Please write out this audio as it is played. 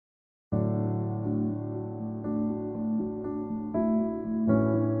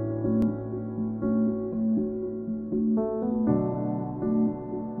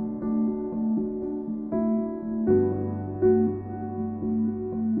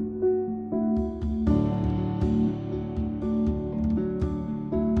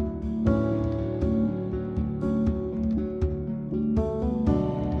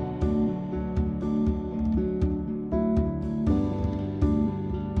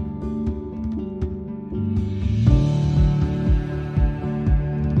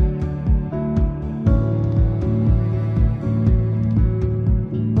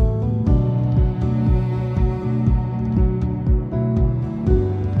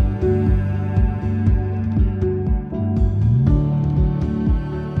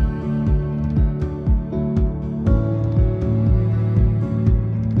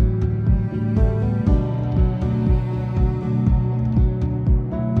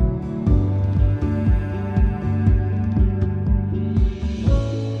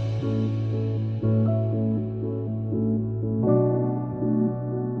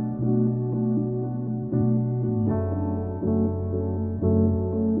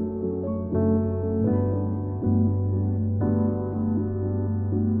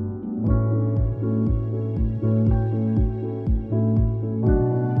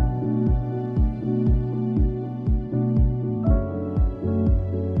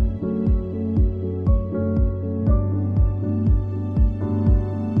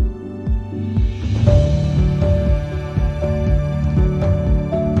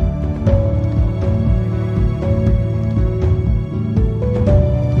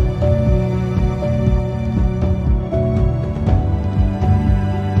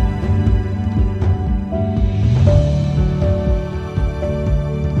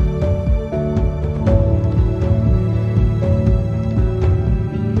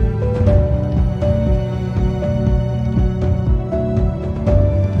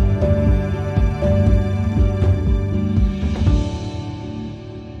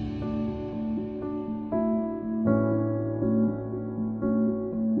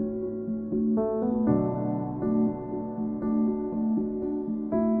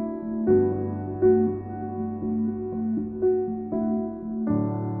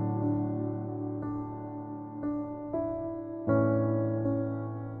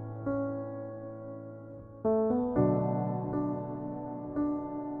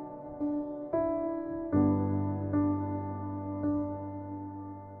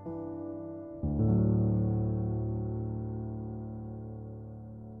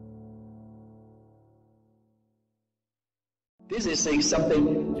This is saying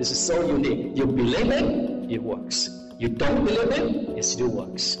something is so unique. You believe it, it works. You don't believe it, it still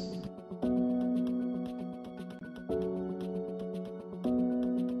works.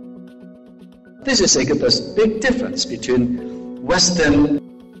 This is a big difference between Western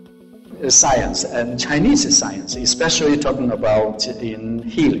science and Chinese science, especially talking about in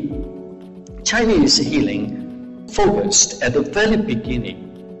healing. Chinese healing focused at the very beginning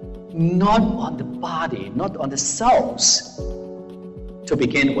not on the body, not on the cells to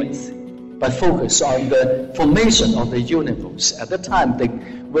begin with, but focus on the formation of the universe. At the time,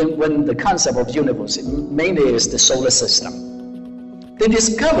 when the concept of universe mainly is the solar system, they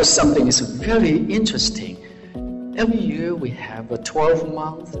discovered something is very interesting. Every year we have a 12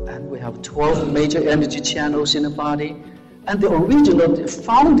 month and we have 12 major energy channels in the body. And the original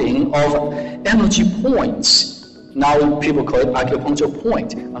founding of energy points, now people call it acupuncture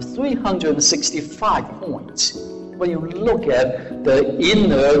point, are 365 points. When you look at the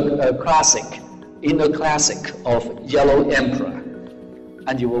inner classic of Yellow Emperor,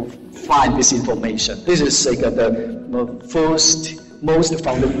 and you will find this information. This is like the first, most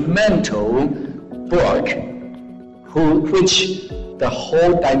fundamental book which the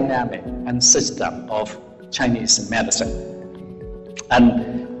whole dynamic and system of Chinese medicine.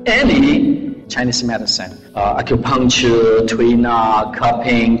 And any Chinese medicine, acupuncture, tuina,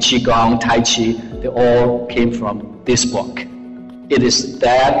 cupping, qigong, tai chi, they all came from this book. It is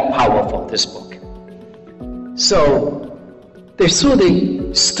that powerful, this book. So they study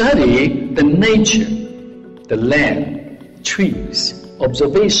the nature, the land, trees,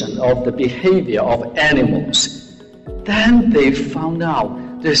 observation of the behavior of animals. Then they found out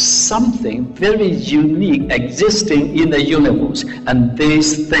there's something very unique existing in the universe, and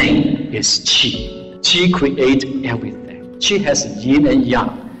this thing is qi. Qi creates everything. Qi has yin and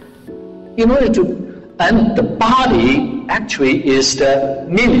yang. And the body actually is the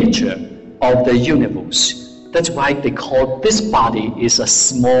miniature of the universe. That's why they call this body is a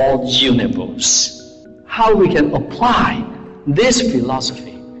small universe. How we can apply this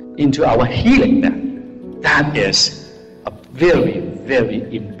philosophy into our healing then? That is a very, very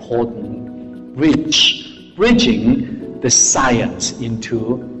important bridging the science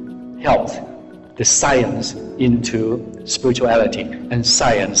into health, the science into spirituality, and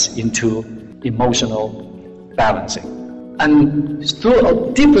science into emotional balancing. And through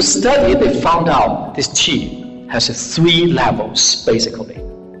a deeper study, they found out this qi has 3 levels, basically.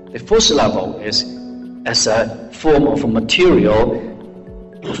 The first level is as a form of a material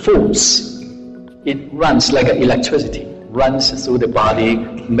force. It runs like electricity, runs through the body,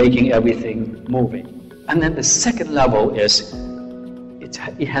 making everything moving. And then the second level is it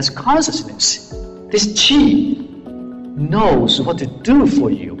has consciousness. This qi knows what to do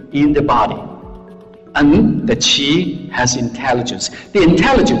for you in the body. And the qi has intelligence. The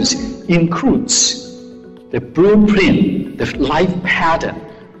intelligence includes the blueprint, the life pattern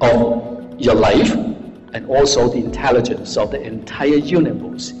of your life, and also the intelligence of the entire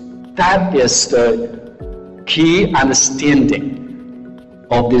universe. That is the key understanding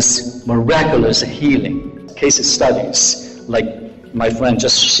of this miraculous healing. Case studies, like my friend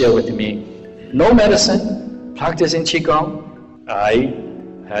just shared with me, no medicine, practicing qigong, I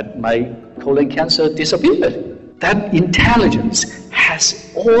had my colon cancer disappeared. That intelligence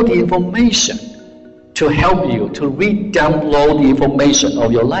has all the information to help you to re-download the information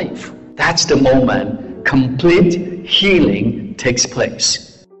of your life. That's the moment complete healing takes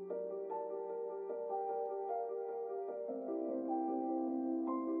place.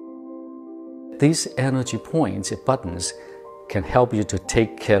 These energy points, buttons, can help you to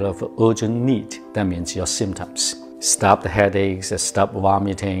take care of urgent need. That means your symptoms. Stop the headaches, stop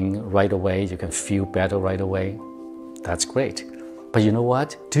vomiting right away. You can feel better right away. That's great. But you know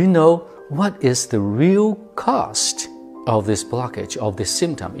what? Do you know what is the real cost of this blockage, of this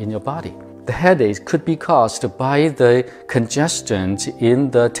symptom in your body? The headache could be caused by the congestion in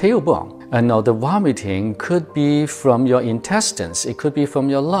the tailbone. And now the vomiting could be from your intestines, it could be from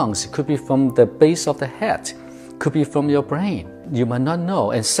your lungs, it could be from the base of the head, it could be from your brain. You might not know.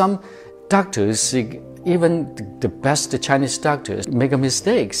 And some doctors, even the best Chinese doctors, make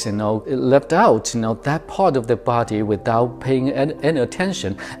mistakes, left out, that part of the body without paying any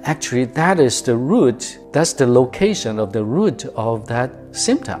attention. Actually, that is the root, that's the location of the root of that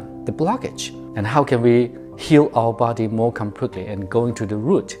symptom, the blockage. And how can we heal our body more completely and going to the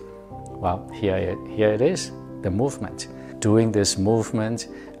root? Well, here it is, the movement. Doing this movement,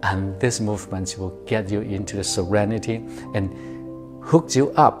 and this movement will get you into the serenity and hook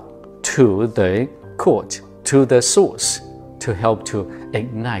you up to the cord, to the source, to help to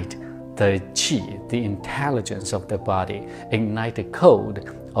ignite the chi, the intelligence of the body, ignite the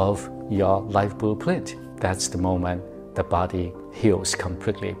code of your life blueprint. That's the moment the body heals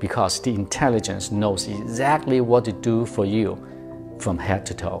completely, because the intelligence knows exactly what to do for you from head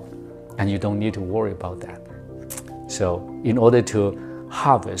to toe, and you don't need to worry about that. So in order to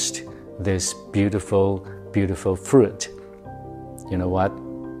harvest this beautiful, beautiful fruit, you know what?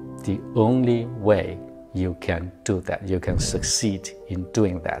 The only way you can do that, you can succeed in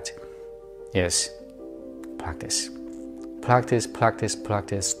doing that, is practice. Practice, practice,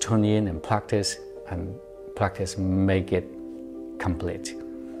 practice, tune in and practice, make it complete.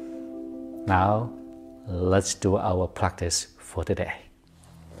 Now, let's do our practice for today.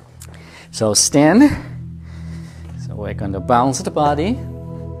 So stand. So we're going to bounce the body,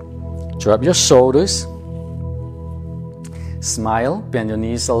 drop your shoulders, smile, bend your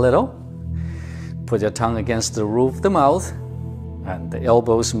knees a little, put your tongue against the roof of the mouth, and the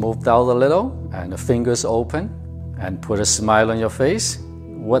elbows moved out a little, and the fingers open, and put a smile on your face.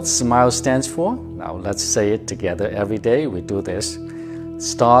 What smile stands for? Now let's say it together every day. We do this.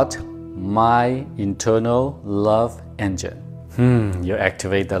 Start my internal love engine. You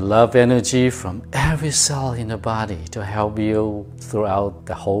activate the love energy from every cell in the body to help you throughout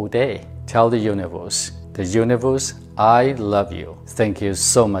the whole day. Tell the universe, I love you. Thank you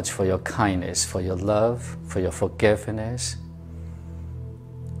so much for your kindness, for your love, for your forgiveness.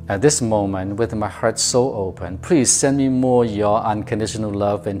 At this moment, with my heart so open, please send me more your unconditional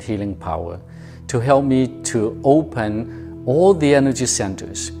love and healing power to help me to open all the energy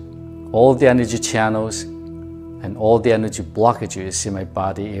centers, all the energy channels, and all the energy blockages in my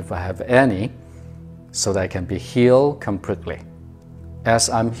body, if I have any, so that I can be healed completely. As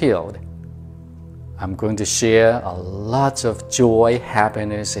I'm healed, I'm going to share a lot of joy,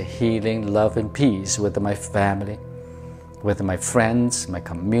 happiness, healing, love, and peace with my family, with my friends, my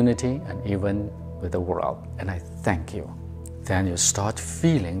community, and even with the world. And I thank you. Then you start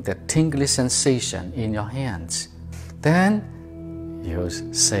feeling the tingly sensation in your hands. Then you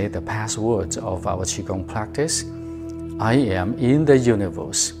say the passwords of our Qigong practice. I am in the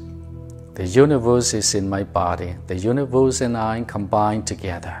universe. The universe is in my body. The universe and I combine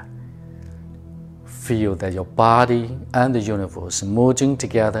together. Feel that your body and the universe merging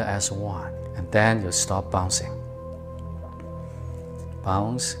together as one. And then you stop bouncing.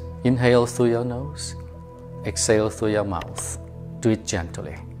 Bounce. Inhale through your nose. Exhale through your mouth. Do it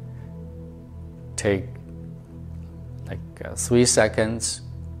gently. Take 3 seconds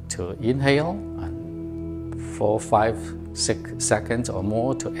to inhale and 4, 5, 6 seconds or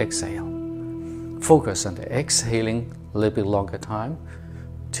more to exhale. Focus on the exhaling a little bit longer time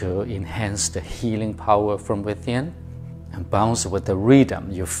to enhance the healing power from within, and bounce with the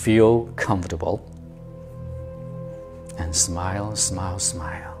rhythm you feel comfortable. And smile, smile,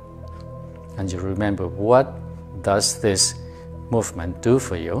 smile. And you remember, what does this movement do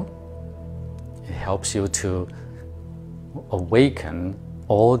for you? It helps you to awaken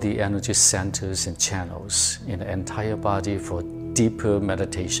all the energy centers and channels in the entire body for deeper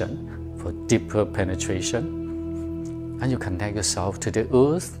meditation, for deeper penetration. And you connect yourself to the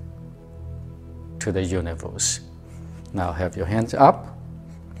earth, to the universe. Now have your hands up.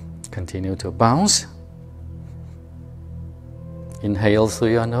 Continue to bounce. Inhale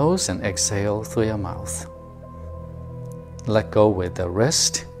through your nose and exhale through your mouth. Let go with the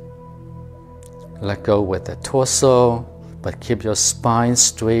wrist. Let go with the torso, but keep your spine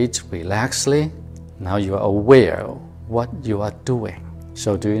straight, relaxedly. Now you are aware of what you are doing.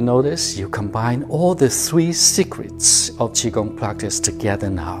 So do you notice? You combine all the 3 secrets of Qigong practice together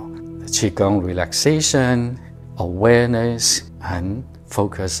now. The Qigong relaxation, awareness, and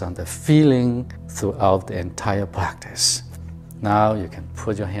focus on the feeling throughout the entire practice. Now you can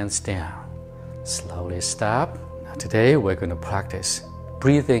put your hands down. Slowly stop. Now today we're going to practice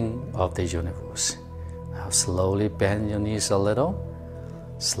breathing of the universe. Now slowly bend your knees a little.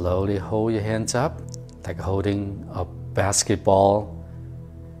 Slowly hold your hands up like holding a basketball.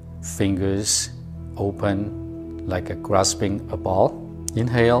 Fingers open like grasping a ball.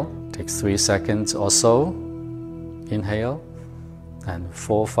 Inhale, take 3 seconds or so. Inhale, and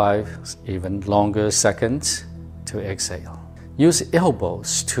 4, 5, even longer seconds to exhale. Use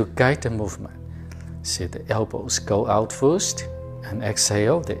elbows to guide the movement. See, the elbows go out first, and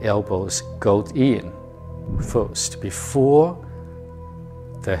exhale, the elbows go in first before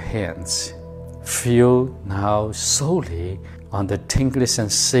the hands. Feel now solely on the tingly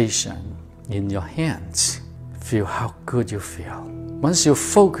sensation in your hands. Feel how good you feel. Once you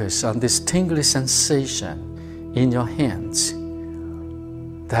focus on this tingly sensation in your hands,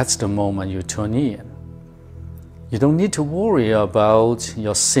 that's the moment you tune in. You don't need to worry about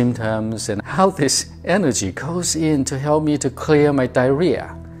your symptoms and how this energy goes in to help me to clear my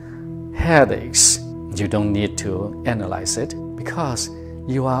diarrhea, headaches. You don't need to analyze it because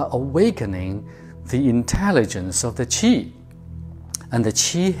you are awakening the intelligence of the qi. And the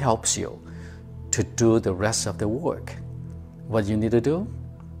qi helps you to do the rest of the work. What you need to do?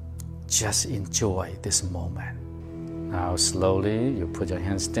 Just enjoy this moment. Now slowly you put your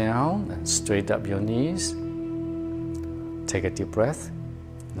hands down and straighten up your knees. Take a deep breath.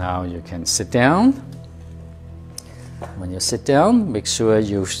 Now you can sit down. When you sit down, make sure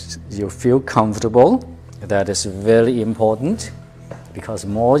you feel comfortable. That is very important because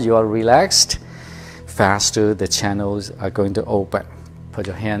more you are relaxed, faster the channels are going to open. Put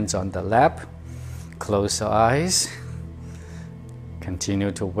your hands on the lap. Close your eyes.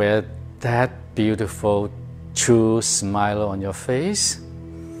 Continue to wear that beautiful, true smile on your face.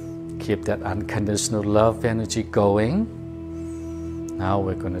 Keep that unconditional love energy going. Now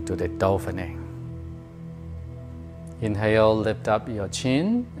we're going to do the dolphining. Inhale, lift up your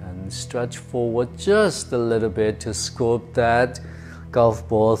chin and stretch forward just a little bit to scoop that golf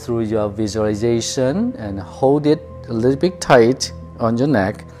ball through your visualization and hold it a little bit tight on your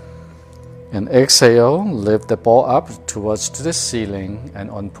neck. And exhale, lift the ball up towards the ceiling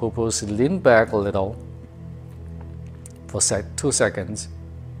and on purpose lean back a little for 2 seconds.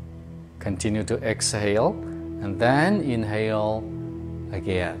 Continue to exhale and then inhale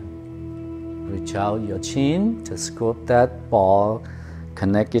again. Reach out your chin to scoop that ball,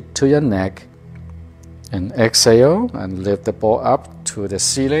 connect it to your neck, and exhale and lift the ball up to the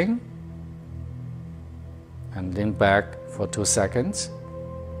ceiling and lean back for 2 seconds.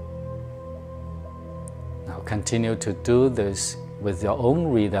 Now continue to do this with your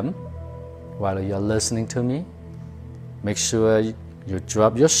own rhythm while you're listening to me. Make sure you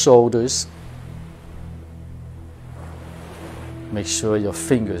drop your shoulders. Make sure your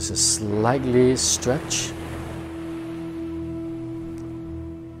fingers are slightly stretched.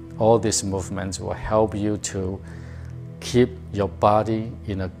 All these movements will help you to keep your body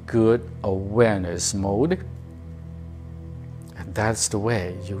in a good awareness mode. And that's the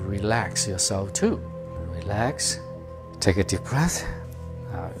way you relax yourself too. Relax. Take a deep breath.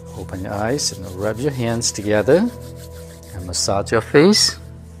 Now open your eyes and rub your hands together and massage your face.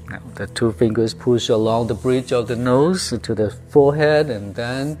 Now the 2 fingers push along the bridge of the nose to the forehead and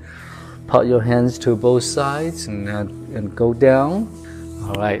then put your hands to both sides and go down.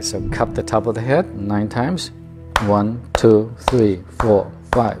 All right, so cup the top of the head 9 times. 1, 2, 3, 4,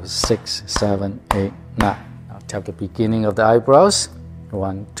 5, 6, 7, 8, 9. Now tap the beginning of the eyebrows.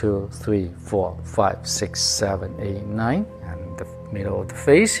 1, 2, 3, 4, 5, 6, 7, 8, 9. And the middle of the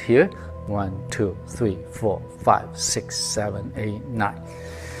face here. 1, 2, 3, 4, 5, 6, 7, 8, 9.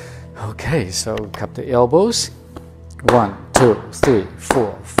 Okay, so cup the elbows. 1, 2, 3,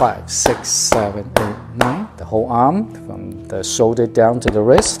 4, 5, 6, 7, 8, 9. The whole arm from the shoulder down to the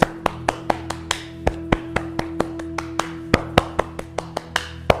wrist.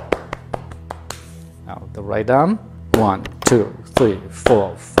 Now the right arm. 1, 2, 3,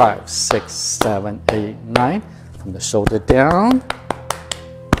 4, 5, 6, 7, 8, 9. From the shoulder down.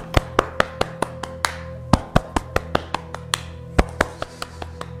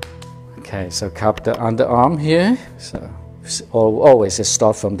 Okay, so cup the underarm here. So always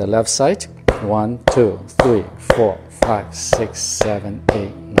start from the left side. 1, 2, 3, 4, 5, 6, 7,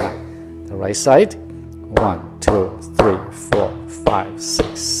 8, 9. The right side. 1, 2, 3, 4, 5,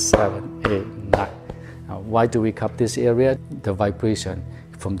 6, 7, 8, 9. Now, why do we cup this area? The vibration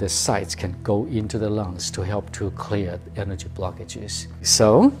from the sides can go into the lungs to help to clear energy blockages.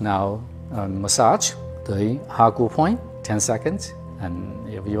 So now massage the Hagu point, 10 seconds. And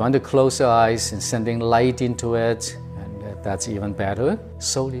if you want to close your eyes and sending light into it, and that's even better,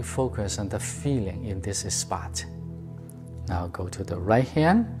 solely focus on the feeling in this spot. Now go to the right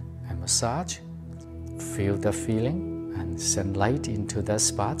hand and massage. Feel the feeling and send light into that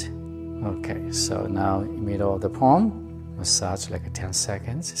spot. Okay, so now middle of the palm, massage like 10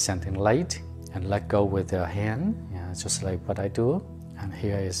 seconds, sending light, and let go with your hand, just like what I do. And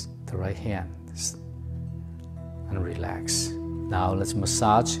here is the right hand, and relax. Now let's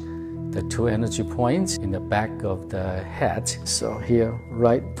massage the 2 energy points in the back of the head. So here,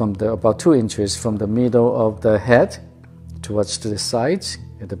 right from about 2 inches from the middle of the head towards to the sides,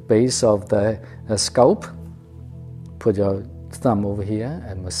 at the base of the scalp, put your thumb over here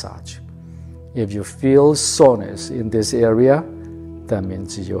and massage. If you feel soreness in this area, that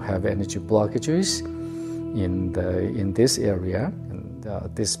means you have energy blockages in this area. And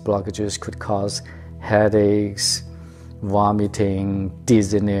these blockages could cause headaches, vomiting,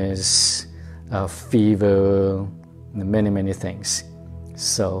 dizziness, fever, many things.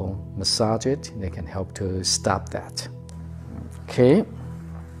 So massage it, they can help to stop that. Okay,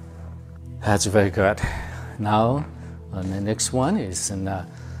 that's very good. Now, the next one is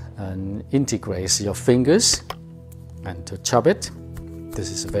integrate your fingers and to chop it. This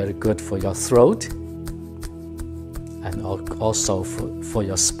is very good for your throat and also for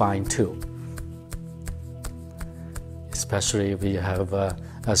your spine too. Especially if you have a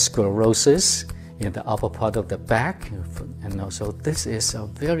sclerosis in the upper part of the back. And also this is a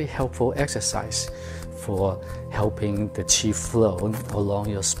very helpful exercise for helping the qi flow along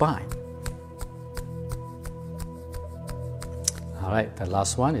your spine. All right, the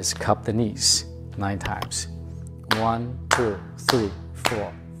last one is cup the knees 9 times. 1, 2, 3,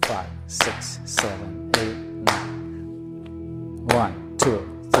 4, 5, 6, 7, 8, 9. 1,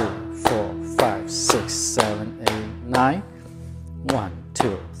 2, 3, 4, 5, 6, 7, 8, 9. 1,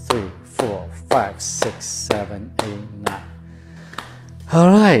 2, 3, 4, 5, 6, 7, 8, 9.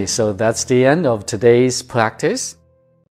 All right, so that's the end of today's practice.